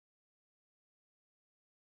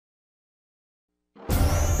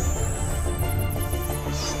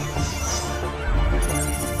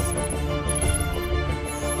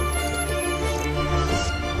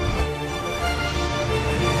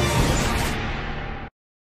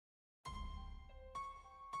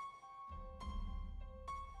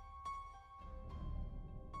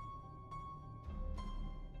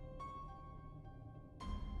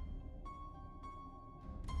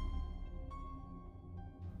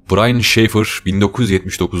Brian Shaffer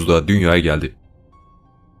 1979'da dünyaya geldi.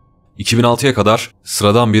 2006'ya kadar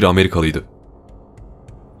sıradan bir Amerikalıydı.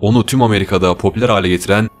 Onu tüm Amerika'da popüler hale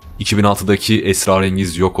getiren 2006'daki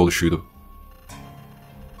esrarengiz yok oluşuydu.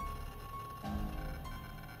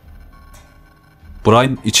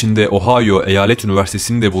 Brian içinde Ohio Eyalet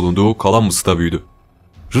Üniversitesi'nde bulunduğu Columbus'ta büyüdü.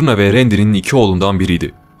 Rina ve Randy'nin iki oğlundan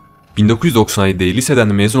biriydi. 1997'de liseden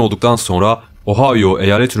mezun olduktan sonra Ohio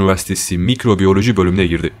Eyalet Üniversitesi mikrobiyoloji bölümüne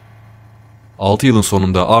girdi. 6 yılın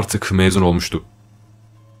sonunda artık mezun olmuştu.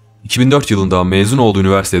 2004 yılında mezun olduğu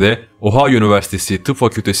üniversitede Ohio Üniversitesi Tıp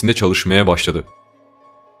Fakültesi'nde çalışmaya başladı.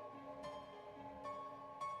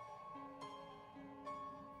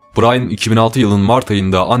 Brian 2006 yılının Mart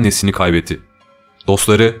ayında annesini kaybetti.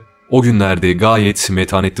 Dostları o günlerde gayet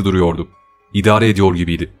metanetli duruyordu. İdare ediyor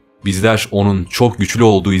gibiydi. Bizler onun çok güçlü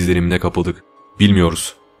olduğu izlenimine kapıldık.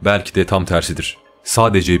 Bilmiyoruz. Belki de tam tersidir.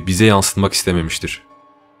 Sadece bize yansıtmak istememiştir.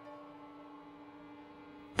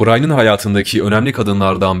 Brian'ın hayatındaki önemli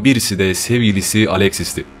kadınlardan birisi de sevgilisi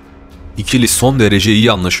Alexis'ti. İkili son derece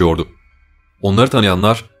iyi anlaşıyordu. Onları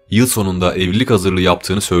tanıyanlar yıl sonunda evlilik hazırlığı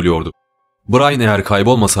yaptığını söylüyordu. Brian eğer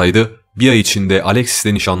kaybolmasaydı bir ay içinde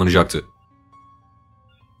Alexis'le nişanlanacaktı.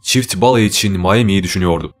 Çift balayı için Miami'yi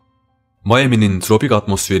düşünüyordu. Miami'nin tropik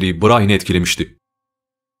atmosferi Brian'ı etkilemişti.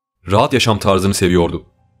 Rahat yaşam tarzını seviyordu.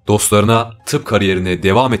 Dostlarına tıp kariyerine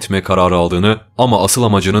devam etme kararı aldığını ama asıl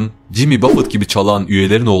amacının Jimmy Buffett gibi çalan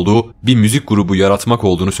üyelerin olduğu bir müzik grubu yaratmak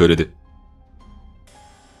olduğunu söyledi.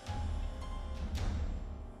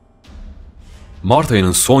 Mart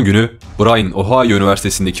ayının son günü Brian Ohio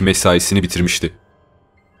Üniversitesi'ndeki mesaisini bitirmişti.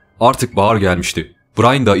 Artık bahar gelmişti.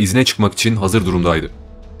 Brian da izne çıkmak için hazır durumdaydı.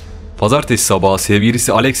 Pazartesi sabahı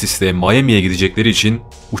sevgilisi Alexis'le Miami'ye gidecekleri için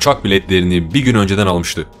uçak biletlerini bir gün önceden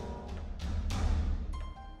almıştı.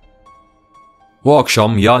 Bu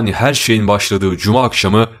akşam, yani her şeyin başladığı cuma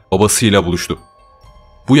akşamı babasıyla buluştu.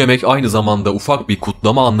 Bu yemek aynı zamanda ufak bir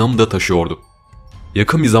kutlama anlamı da taşıyordu.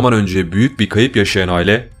 Yakın bir zaman önce büyük bir kayıp yaşayan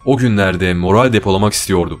aile o günlerde moral depolamak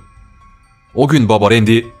istiyordu. O gün baba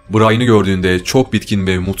Randy, Brian'ı gördüğünde çok bitkin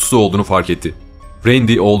ve mutsuz olduğunu fark etti.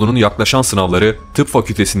 Randy oğlunun yaklaşan sınavları, tıp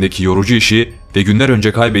fakültesindeki yorucu işi ve günler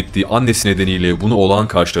önce kaybettiği annesi nedeniyle bunu olağan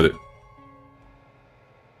karşıladı.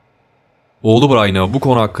 Oğlu Brian'a bu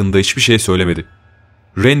konu hakkında hiçbir şey söylemedi.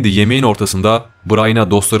 Randy yemeğin ortasında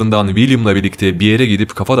Brian'a dostlarından William'la birlikte bir yere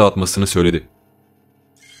gidip kafa dağıtmasını söyledi.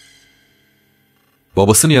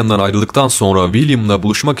 Babasının yanından ayrıldıktan sonra William'la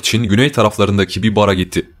buluşmak için güney taraflarındaki bir bara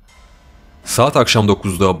gitti. Saat akşam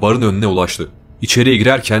 9'da barın önüne ulaştı. İçeriye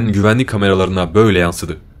girerken güvenlik kameralarına böyle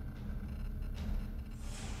yansıdı.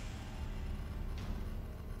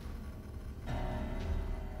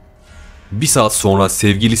 Bir saat sonra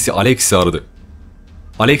sevgilisi Alexis'i aradı.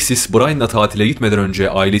 Alexis, Brian'la tatile gitmeden önce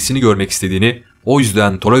ailesini görmek istediğini, o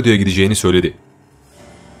yüzden Toledo'ya gideceğini söyledi.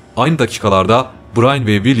 Aynı dakikalarda Brian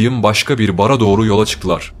ve William başka bir bara doğru yola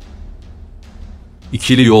çıktılar.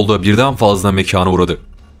 İkili yolda birden fazla mekana uğradı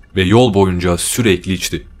ve yol boyunca sürekli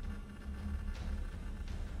içti.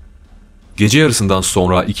 Gece yarısından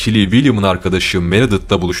sonra ikili William'ın arkadaşı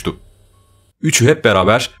MacLeod'da buluştu. Üçü hep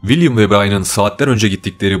beraber William ve Brian'ın saatler önce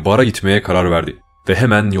gittikleri bara gitmeye karar verdi ve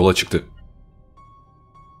hemen yola çıktı.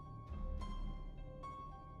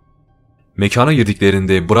 Mekana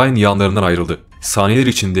girdiklerinde Brian yanlarından ayrıldı. Saniyeler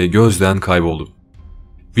içinde gözden kayboldu.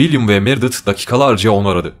 William ve MacLeod dakikalarca onu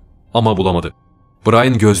aradı ama bulamadı.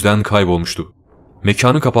 Brian gözden kaybolmuştu.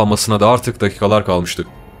 Mekanın kapanmasına da artık dakikalar kalmıştı.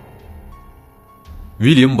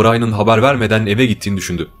 William, Brian'ın haber vermeden eve gittiğini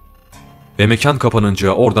düşündü ve mekan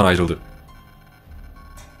kapanınca oradan ayrıldı.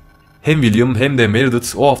 Hem William hem de MacLeod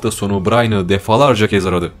o hafta sonu Brian'ı defalarca kez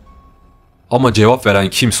aradı. Ama cevap veren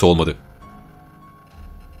kimse olmadı.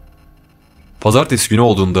 Pazartesi günü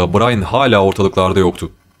olduğunda Brian hala ortalıklarda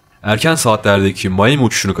yoktu. Erken saatlerdeki Miami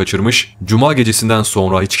uçuşunu kaçırmış, cuma gecesinden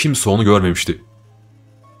sonra hiç kimse onu görmemişti.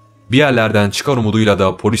 Bir yerlerden çıkar umuduyla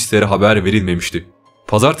da polislere haber verilmemişti.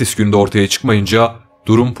 Pazartesi günü de ortaya çıkmayınca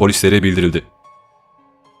durum polislere bildirildi.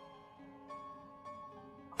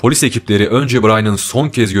 Polis ekipleri önce Brian'ın son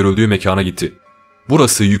kez görüldüğü mekana gitti.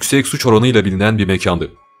 Burası yüksek suç oranıyla bilinen bir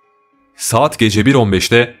mekandı. Saat gece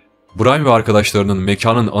 1:15'te Brian ve arkadaşlarının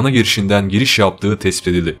mekanın ana girişinden giriş yaptığı tespit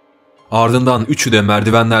edildi. Ardından üçü de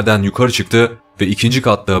merdivenlerden yukarı çıktı ve ikinci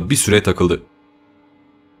katta bir süre takıldı.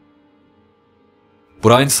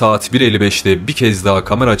 Brian saat 1:55'te bir kez daha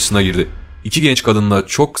kamera açısına girdi. İki genç kadınla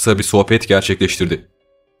çok kısa bir sohbet gerçekleştirdi.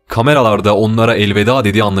 Kameralarda onlara elveda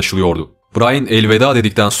dediği anlaşılıyordu. Brian elveda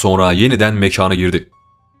dedikten sonra yeniden mekana girdi.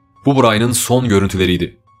 Bu Brian'ın son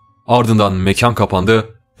görüntüleriydi. Ardından mekan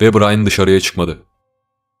kapandı ve Brian dışarıya çıkmadı.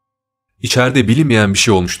 İçeride bilinmeyen bir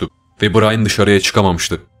şey olmuştu ve Brian dışarıya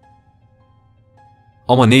çıkamamıştı.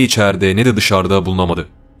 Ama ne içeride ne de dışarıda bulunamadı.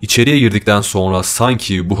 İçeriye girdikten sonra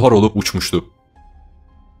sanki buhar olup uçmuştu.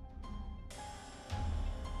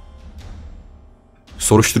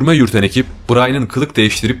 Soruşturma yürüten ekip, Brian'ın kılık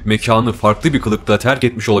değiştirip mekanı farklı bir kılıkla terk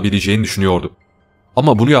etmiş olabileceğini düşünüyordu.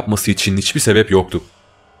 Ama bunu yapması için hiçbir sebep yoktu.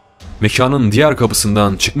 Mekanın diğer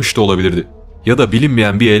kapısından çıkmış da olabilirdi. Ya da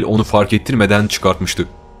bilinmeyen bir el onu fark ettirmeden çıkartmıştı.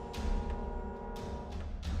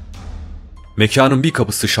 Mekanın bir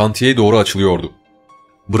kapısı şantiyeye doğru açılıyordu.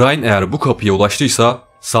 Brian eğer bu kapıya ulaştıysa,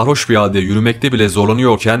 sarhoş bir halde yürümekte bile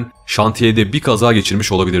zorlanıyorken şantiyede bir kaza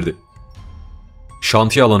geçirmiş olabilirdi.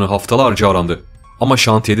 Şantiye alanı haftalarca arandı ama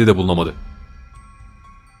şantiyede de bulunamadı.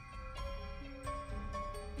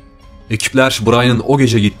 Ekipler Brian'ın o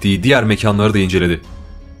gece gittiği diğer mekanları da inceledi.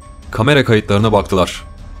 Kamera kayıtlarına baktılar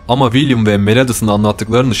ama William ve MacLeod'un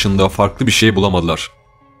anlattıklarının dışında farklı bir şey bulamadılar.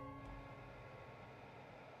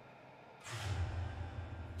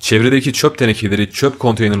 Çevredeki çöp tenekeleri, çöp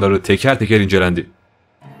konteynerları teker teker incelendi.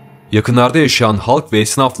 Yakınlarda yaşayan halk ve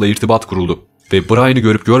esnafla irtibat kuruldu ve Brian'ı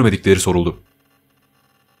görüp görmedikleri soruldu.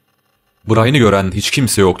 Brian'ı gören hiç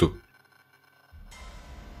kimse yoktu.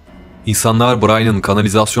 İnsanlar Brian'ın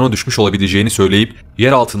kanalizasyona düşmüş olabileceğini söyleyip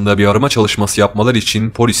yer altında bir arama çalışması yapmaları için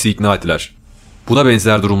polisi ikna ettiler. Buna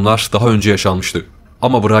benzer durumlar daha önce yaşanmıştı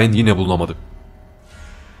ama Brian yine bulunamadı.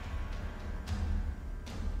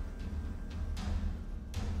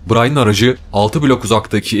 Brian'ın aracı 6 blok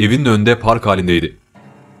uzaktaki evinin önünde park halindeydi.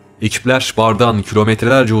 Ekipler bardan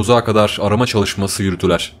kilometrelerce uzağa kadar arama çalışması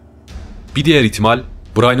yürüttüler. Bir diğer ihtimal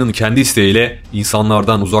Brian'ın kendi isteğiyle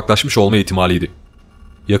insanlardan uzaklaşmış olma ihtimaliydi.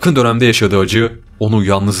 Yakın dönemde yaşadığı acı onu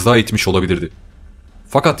yalnızlığa itmiş olabilirdi.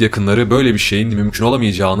 Fakat yakınları böyle bir şeyin mümkün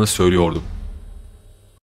olamayacağını söylüyordu.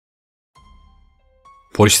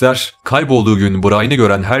 Polisler kaybolduğu gün Brian'ı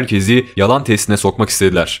gören herkesi yalan testine sokmak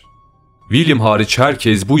istediler. William hariç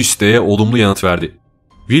herkes bu isteğe olumlu yanıt verdi.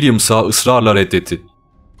 William ise ısrarla reddetti.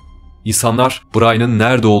 İnsanlar Brian'ın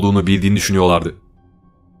nerede olduğunu bildiğini düşünüyorlardı.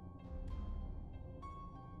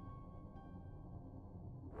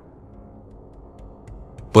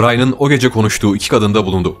 Brian'ın o gece konuştuğu 2 kadın da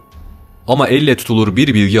bulundu. Ama elle tutulur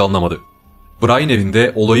bir bilgi alınamadı. Brian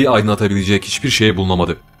evinde olayı aydınlatabilecek hiçbir şey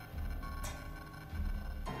bulunamadı.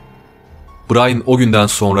 Brian o günden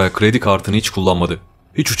sonra kredi kartını hiç kullanmadı.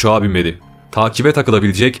 Hiç uçağa binmedi. Takibe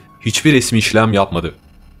takılabilecek hiçbir resmi işlem yapmadı.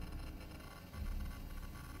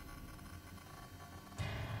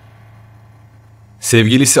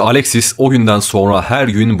 Sevgilisi Alexis o günden sonra her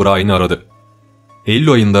gün Brian'ı aradı.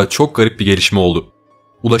 Eylül ayında çok garip bir gelişme oldu.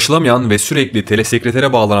 Ulaşılamayan ve sürekli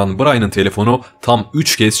telesekretere bağlanan Brian'ın telefonu tam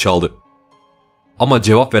 3 kez çaldı. Ama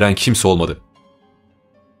cevap veren kimse olmadı.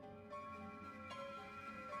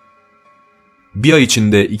 Bir ay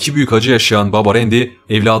içinde 2 büyük acı yaşayan baba Randy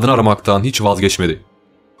evladını aramaktan hiç vazgeçmedi.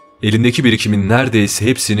 Elindeki birikimin neredeyse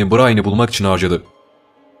hepsini Brian'ı bulmak için harcadı.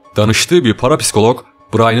 Danıştığı bir parapsikolog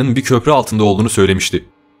Brian'ın bir köprü altında olduğunu söylemişti.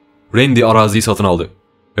 Randy araziyi satın aldı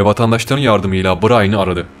ve vatandaşların yardımıyla Brian'ı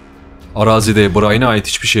aradı. Arazide Brian'a ait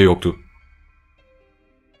hiçbir şey yoktu.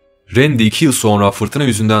 Randy 2 yıl sonra fırtına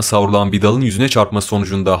yüzünden savrulan bir dalın yüzüne çarpması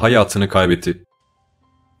sonucunda hayatını kaybetti.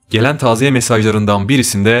 Gelen taziye mesajlarından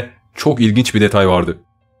birisinde çok ilginç bir detay vardı.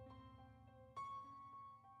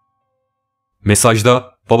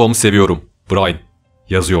 Mesajda "Babamı seviyorum, Brian"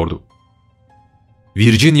 yazıyordu.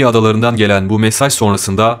 Virginia adalarından gelen bu mesaj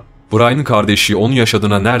sonrasında Brian'ın kardeşi onun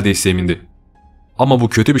yaşadığına neredeyse emindi. Ama bu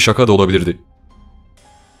kötü bir şaka da olabilirdi.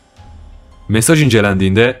 Mesaj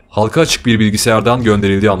incelendiğinde halka açık bir bilgisayardan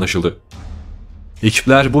gönderildiği anlaşıldı.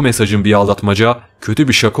 Ekipler bu mesajın bir aldatmaca, kötü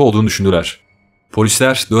bir şaka olduğunu düşündüler.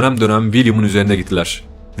 Polisler dönem dönem William'ın üzerine gittiler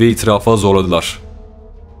ve itirafa zorladılar.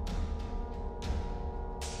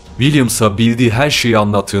 William ise bildiği her şeyi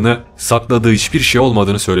anlattığını, sakladığı hiçbir şey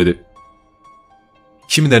olmadığını söyledi.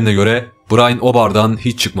 Kimilerine göre Brian o bardan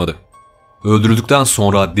hiç çıkmadı. Öldürüldükten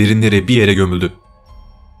sonra derinlere bir yere gömüldü.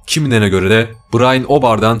 Kimilerine göre de Brian o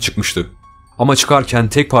bardan çıkmıştı. Ama çıkarken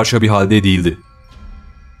tek parça bir halde değildi.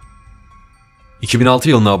 2006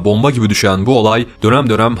 yılına bomba gibi düşen bu olay dönem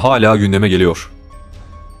dönem hala gündeme geliyor.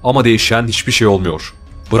 Ama değişen hiçbir şey olmuyor.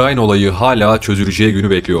 Brian olayı hala çözüleceği günü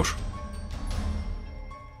bekliyor.